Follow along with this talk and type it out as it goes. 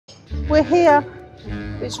We're here.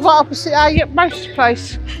 It's right opposite our roast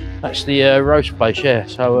place. That's the roast place, yeah.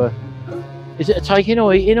 So, is it a take-in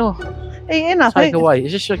or eating or? Eating, I think. Take away.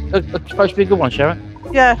 Is this supposed to be a good one, Sharon?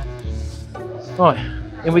 Yeah. Right,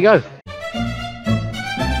 here we go.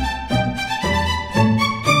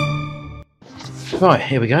 Right,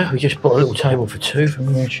 here we go. We just bought a little table for two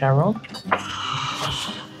from me and Sharon.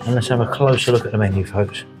 And let's have a closer look at the menu,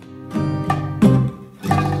 folks.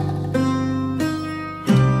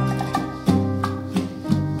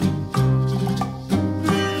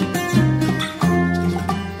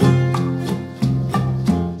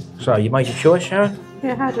 So, you made your choice, Sharon?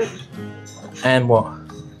 Yeah, haddock. And what?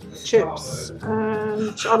 Chips.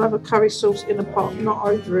 And I'll have a curry sauce in a pot, not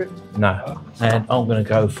over it. No. And I'm going to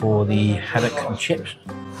go for the haddock and chips.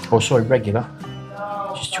 Oh, sorry, regular.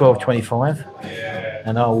 Which is $12.25.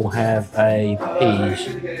 And I will have a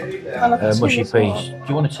peas, mushy peas. Do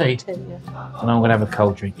you want a tea? Tea, yeah. And I'm going to have a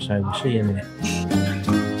cold drink, so we'll see you in a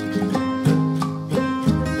minute.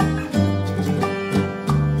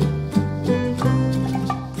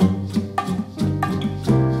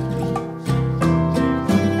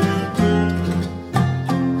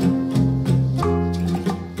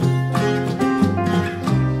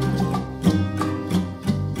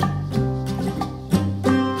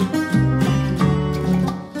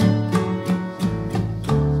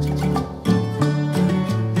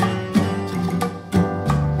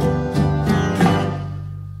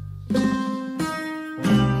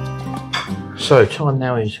 So time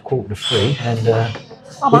now is 2:45 and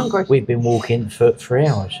I'm hungry. We've been walking for 3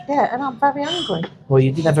 hours. Yeah, and I'm very hungry. Well,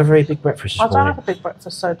 you didn't have a very big breakfast this I don't morning. have a big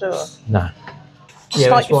breakfast, so do I? No. Just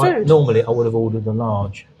Yeah, like that's your right. food. Normally I would have ordered a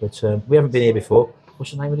large, but we haven't been here before.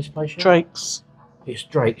 What's the name of this place? Sharon? Drake's. It's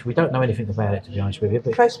Drake's. We don't know anything about it, to be honest with you.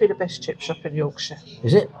 But Supposed to be the best chip shop in Yorkshire.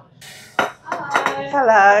 is it? Hi.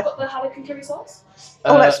 Hello. Got the haddock and curry sauce?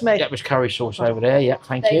 Oh, that's me. That was curry sauce over there. Yeah,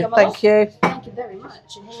 thank you. Thank you. Thank you very much.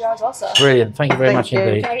 And here you are as well, sir. Brilliant. Thank you very Thank much you.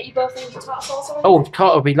 indeed. Can I get you both into tartar sauce or Oh, anything?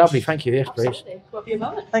 tart would be lovely. Thank you. Yes, please. Absolutely. Won't be a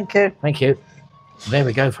moment. Thank you. Thank you. There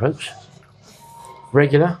we go, folks.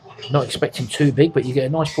 Regular. Not expecting too big, but you get a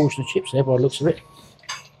nice portion of chips there by the looks of it.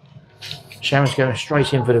 Sharon's going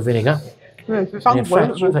straight in for the vinegar. If And I'm in fact,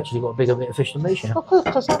 hungry. you've actually got a bigger bit of fish than me, Sharon. Oh, good,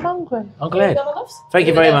 because I'm hungry. I'm glad. Here we go, my loves. Thank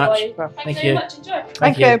you Here we very go much. for you. Thank Thanks you. very much. Enjoy.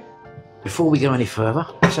 Thank you. Before we go any further,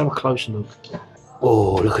 let's have a closer look.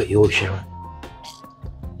 Oh, look at yours, Sharon.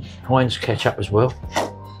 Heinz ketchup as well.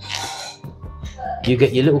 You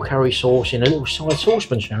get your little curry sauce in a little side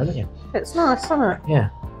saucepan, Sharon, don't you? It's nice, isn't it? Yeah.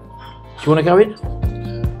 Do you want to go in?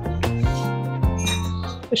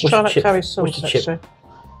 Let's What's try the that chip? curry What's sauce, the chip? actually.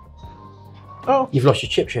 Oh, You've lost your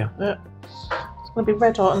chip, Sharon. yeah. It's going to be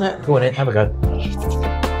red hot, isn't it? Go on in, have a go.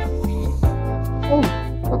 Oh,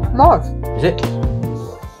 that's nice. Is it?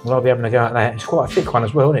 Well, I'll be having a go at that. It's quite a thick one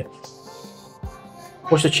as well, isn't it?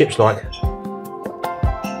 What's the chips like?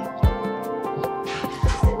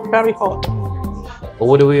 Very hot. Or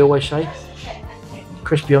what do we always say?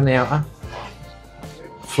 Crispy on the outer,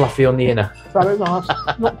 fluffy on the inner. Very nice.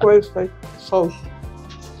 Not groovy. Full.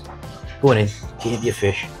 Go on in, get into your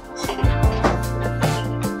fish.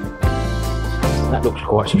 That looks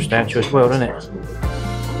quite substantial as well, doesn't it?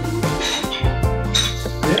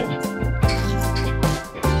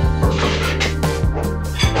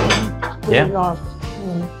 Yeah? Really nice.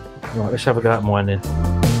 Right, let's have a go at mine then.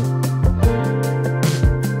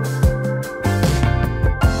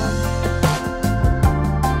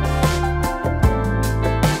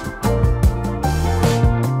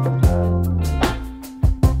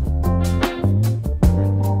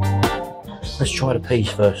 Let's try the peas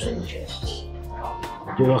first.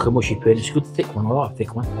 Do like a mushy pea. It's a good thick one. I like a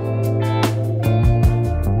thick one.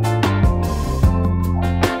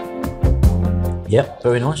 Yep,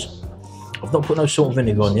 very nice. I've not put no salt and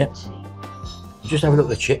vinegar on yet. Just have a look at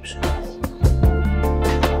the chips.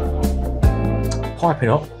 Piping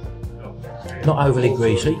hot. Not overly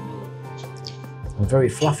greasy. And very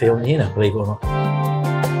fluffy on the inner, believe it or not.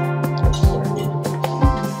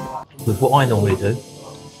 With what I normally do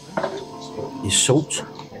is salt,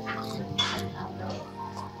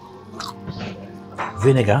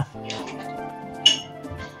 vinegar,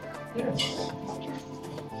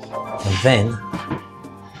 and then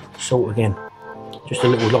salt again. Just a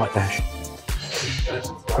little light dash.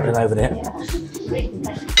 Put it over there.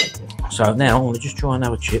 So now I'm going to just try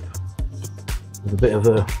another chip with a bit of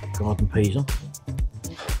garden peas on.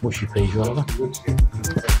 Mushy peas rather.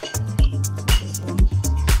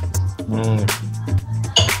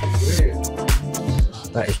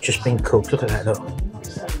 That has just been cooked. Look at that, look.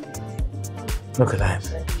 Look at that.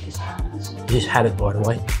 This is haddock, by the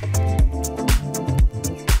way.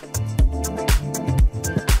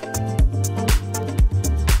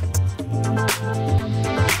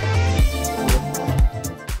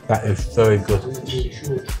 That is very good.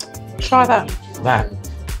 Try that. That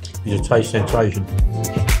is a taste sensation.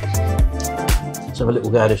 Let's have a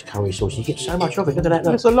little go of this curry sauce. You get so much of it. Look at that.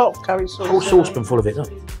 Look. There's a lot of curry sauce. A whole saucepan full of it.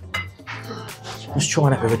 Look. Let's try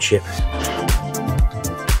that with a chip.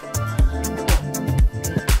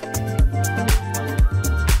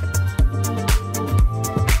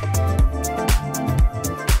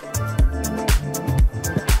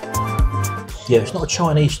 Yeah, it's not a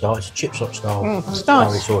Chinese style, it's a chip shop style It's nice.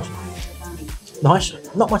 curry sauce.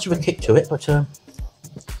 Nice, not much of a kick to it, but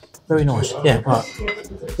very nice. Yeah, right.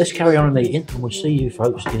 Let's carry on and eating, and we'll see you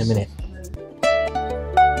folks in a minute.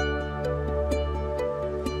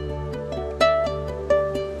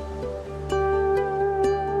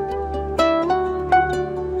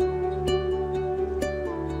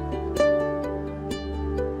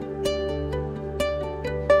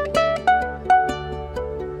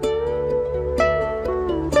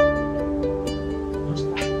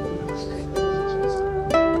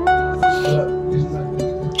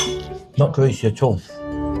 Not greasy at all.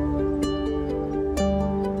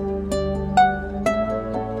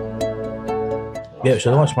 Yeah, it's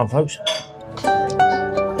a nice one, folks.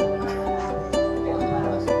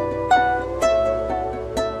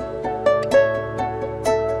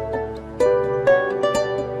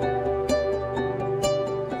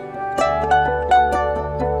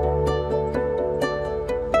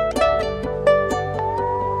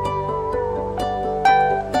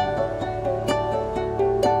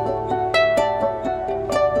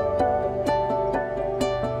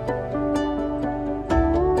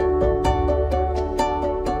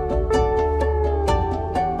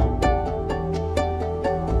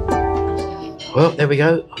 Well, there we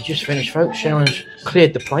go. I just finished, folks. Sharon's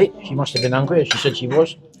cleared the plate. She must have been hungry, as she said she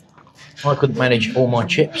was. I couldn't manage all my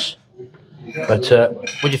chips. But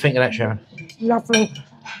what do you think of that, Sharon? Lovely.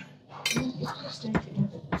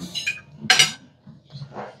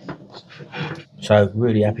 So,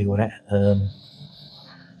 really happy with that.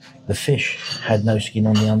 The fish had no skin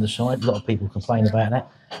on the underside. A lot of people complain about that.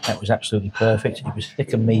 That was absolutely perfect. It was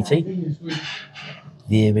thick and meaty.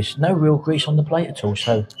 There was no real grease on the plate at all,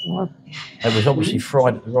 so it was obviously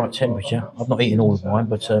fried at the right temperature. I've not eaten all of mine,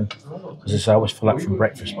 but as I say, I was full up from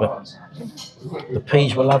breakfast. But the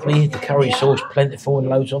peas were lovely, the curry sauce plentiful and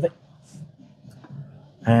loads of it.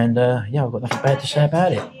 And yeah, I've got nothing bad to say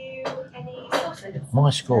about it. My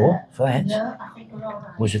score for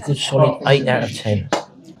that was a good solid 8 out of 10.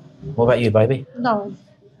 What about you, baby? No,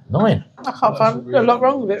 9. I can't find a lot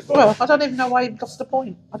wrong with it. Well, I don't even know why he lost the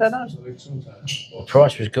point. I don't know. The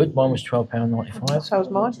price was good. Mine was £12.95. So was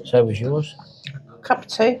mine. So was yours. Cup of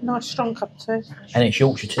tea, nice strong cup of tea. And it's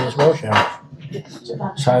Yorkshire tea as well, Sharon.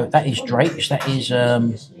 So that is Drake's. That is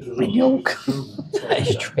York. that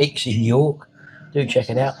is Drake's in York. Do check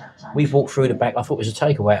it out. We've walked through the back. I thought it was a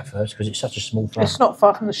takeaway at first because it's such a small front. It's not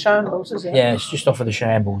far from the Shambles, is it? Yeah, it's just off of the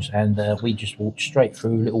Shambles, and we just walked straight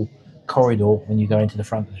through a little corridor when you go into the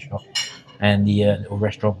front of the shop, and the little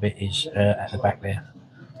restaurant bit is at the back there,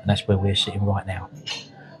 and that's where we're sitting right now.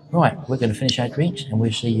 Right, we're going to finish our drinks, and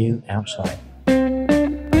we'll see you outside.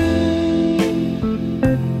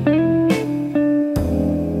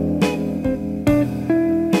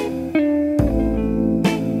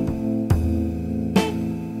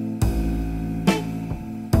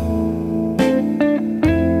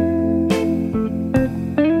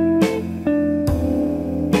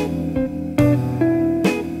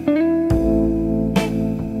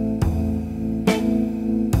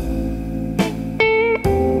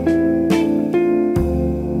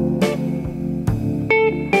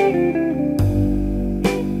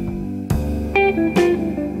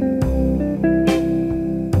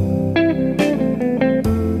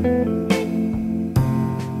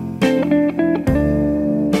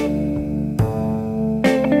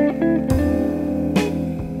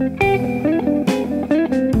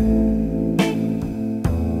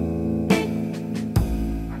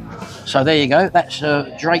 So there you go, that's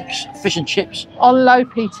Drake's Fish and Chips. On Low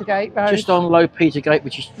Petergate Road. Just on Low Petergate,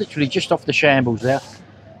 which is literally just off the Shambles there.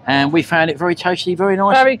 And we found it very tasty, very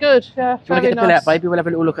nice. Very good, yeah. Do you want to get the bill out, baby? We'll have a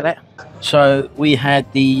little look at that. So we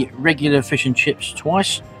had the regular fish and chips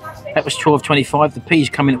twice. That was $12.25. The peas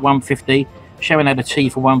come in at $1.50. Sharon had a tea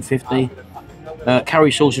for $1.50.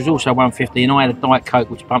 Curry sauce was also $1.50, and I had a Diet Coke,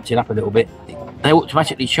 which bumped it up a little bit. They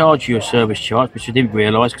automatically charge you a service charge, which I didn't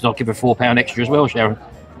realise because I'll give her £4 extra as well, Sharon.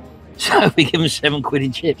 So we give them £7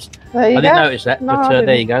 in chips. There you I go. didn't notice that, No, but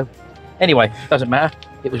there you go. Anyway, doesn't matter.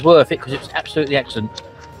 It was worth it because it was absolutely excellent.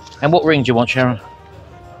 And what ring do you want, Sharon?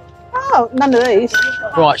 Oh, none of these.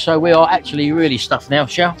 Right, so we are actually really stuffed now,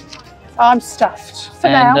 shall? I'm stuffed for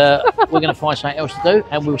And now. we're going to find something else to do,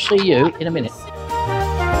 and we'll see you in a minute.